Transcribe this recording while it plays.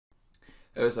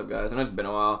Hey, what's up, guys? I know it's been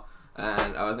a while,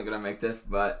 and I wasn't gonna make this,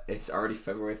 but it's already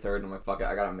February 3rd, and I'm like, fuck it,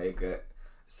 I gotta make it.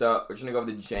 So, we're just gonna go over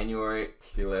the January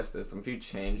tier list. There's some few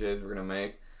changes we're gonna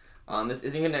make. This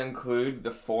isn't gonna include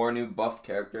the 4 new buffed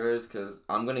characters, because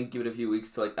I'm gonna give it a few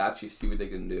weeks to, like, actually see what they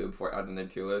can do before adding the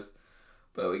tier list.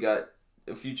 But we got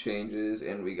a few changes,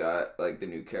 and we got, like, the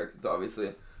new characters,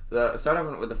 obviously. So, start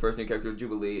off with the first new character,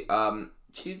 Jubilee.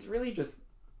 She's really just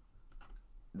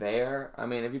there. I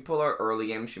mean, if you pull her early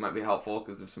game, she might be helpful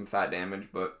because of some fat damage,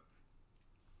 but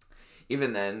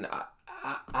even then,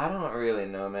 I don't really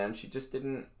know, man. She just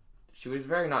didn't. She was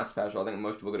very not special. I think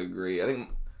most people could agree. I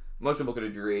think most people could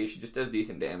agree. She just does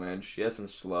decent damage. She has some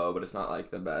slow, but it's not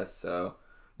like the best, so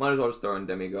might as well just throw in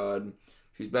Demigod.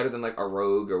 She's better than like a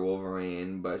Rogue or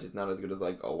Wolverine, but she's not as good as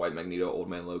like a White Magneto, Old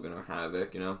Man Logan, or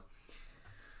Havoc, you know?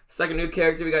 Second new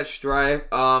character, we got Strife.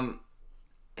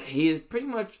 He's pretty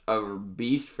much a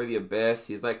beast for the Abyss.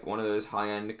 He's like one of those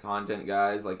high-end content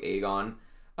guys like Aegon.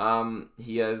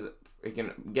 He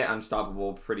can get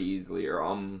unstoppable pretty easily or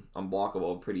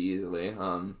unblockable pretty easily.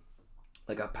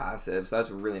 Like a passive, so that's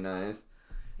really nice.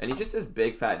 And he just does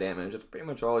big fat damage. That's pretty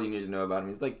much all you need to know about him.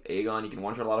 He's like Aegon. He can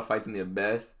one-shot a lot of fights in the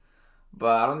Abyss,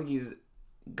 but I don't think he's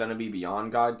gonna be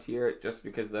beyond God tier just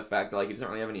because of the fact that like he doesn't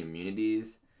really have any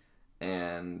immunities,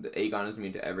 and Aegon is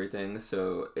immune to everything.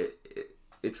 So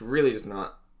it's really just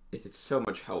not. It's so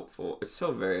much helpful. It's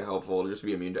so very helpful to just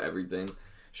be immune to everything.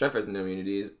 Chef has no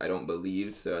immunities, I don't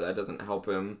believe, so that doesn't help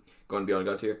him going beyond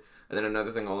God tier. And then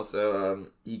another thing also,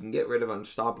 he can get rid of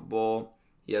Unstoppable.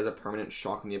 He has a permanent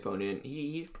shock on the opponent.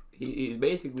 He's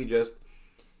basically just,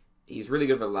 he's really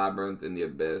good for Labyrinth in the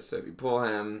Abyss. So if you pull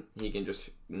him, he can just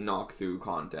knock through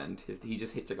content. He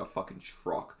just hits like a fucking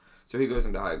truck. So he goes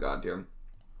into high God tier.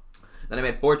 Then I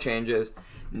made 4 changes.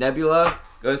 Nebula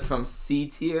goes from C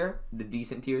tier, the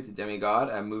decent tier, to Demigod.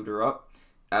 I moved her up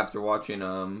after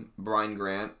watching Brian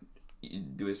Grant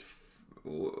do his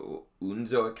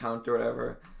Unzo account or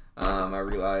whatever. I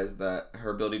realized that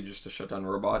her ability just to shut down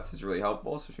robots is really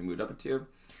helpful, so she moved up a tier.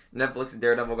 Netflix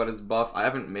Daredevil got his buff. I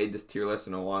haven't made this tier list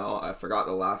in a while. I forgot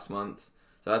the last month,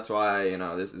 so that's why, you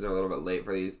know, this is a little bit late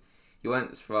for these. He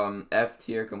went from F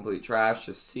tier, complete trash,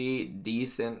 to C,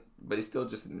 decent, but he's still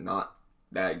just not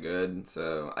that good.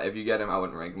 So if you get him, I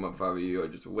wouldn't rank him up if I were you.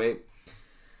 I'd just wait.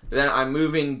 Then I'm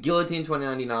moving Guillotine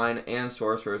 2099 and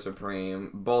Sorcerer Supreme,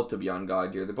 both to Beyond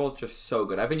God tier. They're both just so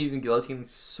good. I've been using Guillotine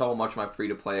so much on my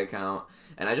free-to-play account,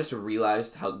 and I just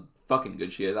realized how fucking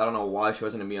good she is. I don't know why she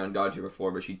wasn't in Beyond God tier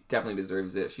before, but she definitely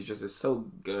deserves it. She's just so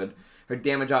good. Her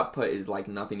damage output is like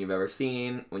nothing you've ever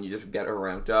seen when you just get her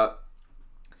ramped up.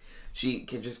 She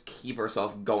can just keep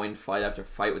herself going fight after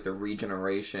fight with the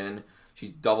regeneration. She's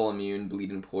double immune,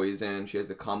 bleeding poison. She has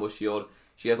the combo shield.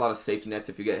 She has a lot of safety nets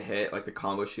if you get hit. Like the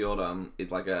combo shield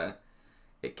is like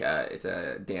it's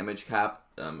a damage cap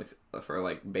for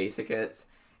like basic hits.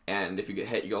 And if you get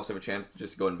hit, you also have a chance to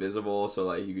just go invisible. So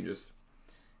like you can just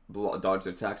dodge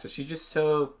the attack. So she's just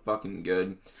so fucking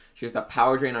good. She has the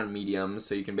power drain on mediums,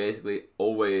 so you can basically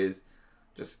always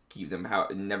just keep them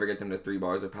never get them to 3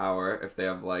 bars of power. If they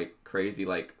have like crazy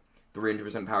like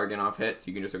 300% power gain off hits,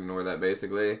 you can just ignore that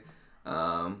basically.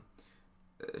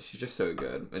 She's just so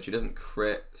good, and she doesn't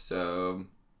crit, so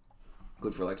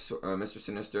good for like Mr.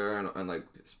 Sinister and like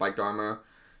spiked armor.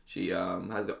 She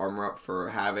has the armor up for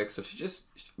Havoc, so she's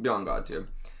just Beyond God tier.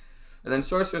 And then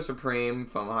Sorcerer Supreme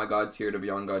from High God tier to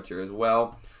Beyond God tier as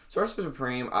well. Sorcerer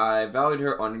Supreme, I valued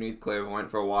her underneath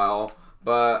Clairvoyant for a while,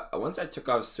 but once I took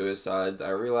off Suicides, I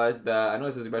realized that, I know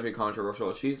this is about to be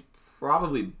controversial, she's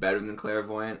probably better than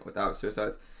Clairvoyant without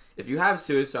Suicides. If you have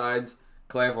Suicides,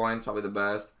 Clairvoyant's probably the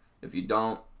best. If you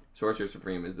don't, Sorcerer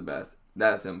Supreme is the best.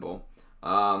 That simple.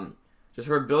 Just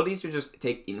her ability to just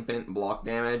take infinite block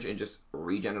damage and just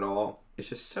regen it all. It's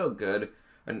just so good.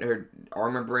 And her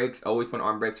armor breaks, always when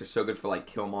armor breaks, are so good for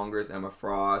like Killmongers, Emma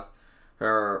Frost.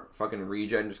 Her fucking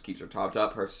regen just keeps her topped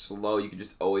up. Her slow, you can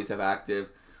just always have active.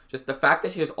 Just the fact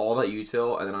that she has all that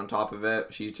util, and then on top of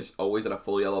it, she's just always at a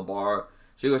full yellow bar.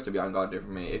 She goes to Beyond God tier for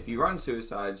me. If you run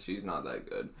Suicides, she's not that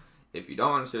good. If you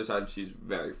don't run Suicide, she's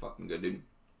very fucking good, dude.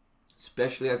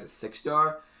 Especially as a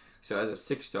 6-star. So as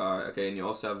a 6-star, okay, and you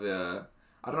also have the,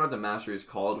 I don't know what the mastery is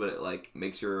called, but it like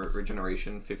makes your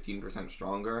regeneration 15%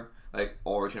 stronger, like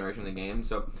all regeneration in the game.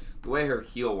 So the way her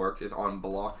heal works is on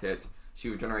blocked hits, she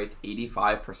regenerates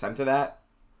 85% of that,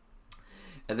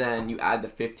 and then you add the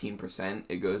 15%,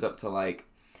 it goes up to like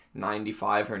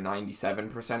 95 or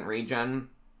 97% regen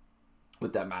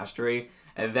with that mastery.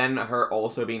 And then her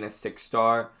also being a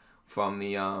 6-star from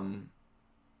the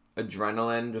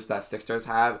adrenaline, just that 6-stars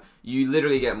have, you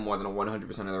literally get more than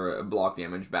 100% of the block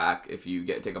damage back if you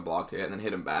take a block hit and then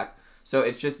hit him back. So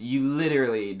it's just, you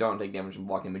literally don't take damage from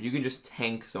blocking, but you can just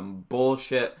tank some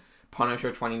bullshit Punisher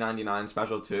 2099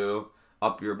 special 2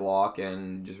 up your block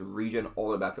and just regen all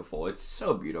the way back to full. It's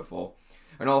so beautiful.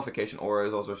 Her nullification aura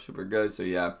is also super good, so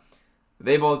yeah.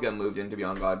 They both get moved into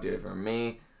Beyond God tier for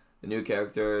me. The new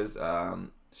characters,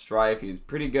 Strife, he's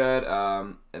pretty good,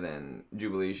 and then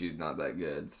Jubilee, she's not that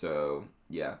good, so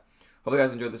yeah. Hope you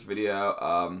guys enjoyed this video.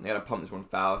 I gotta pump this one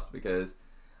fast because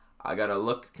I gotta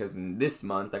look, because this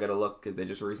month I gotta look, because they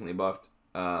just recently buffed,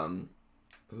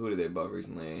 who did they buff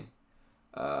recently?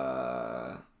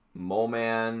 Mole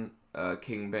Man,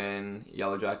 Kingpin,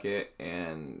 Yellow Jacket,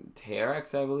 and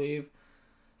Terex, I believe.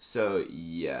 So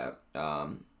yeah,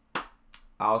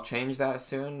 I'll change that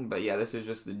soon, but yeah, this is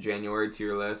just the January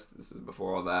tier list. This is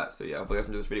before all that, so yeah, hope you guys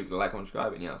enjoyed this video. Like, comment,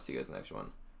 subscribe, and yeah, I'll see you guys in the next one.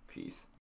 Peace.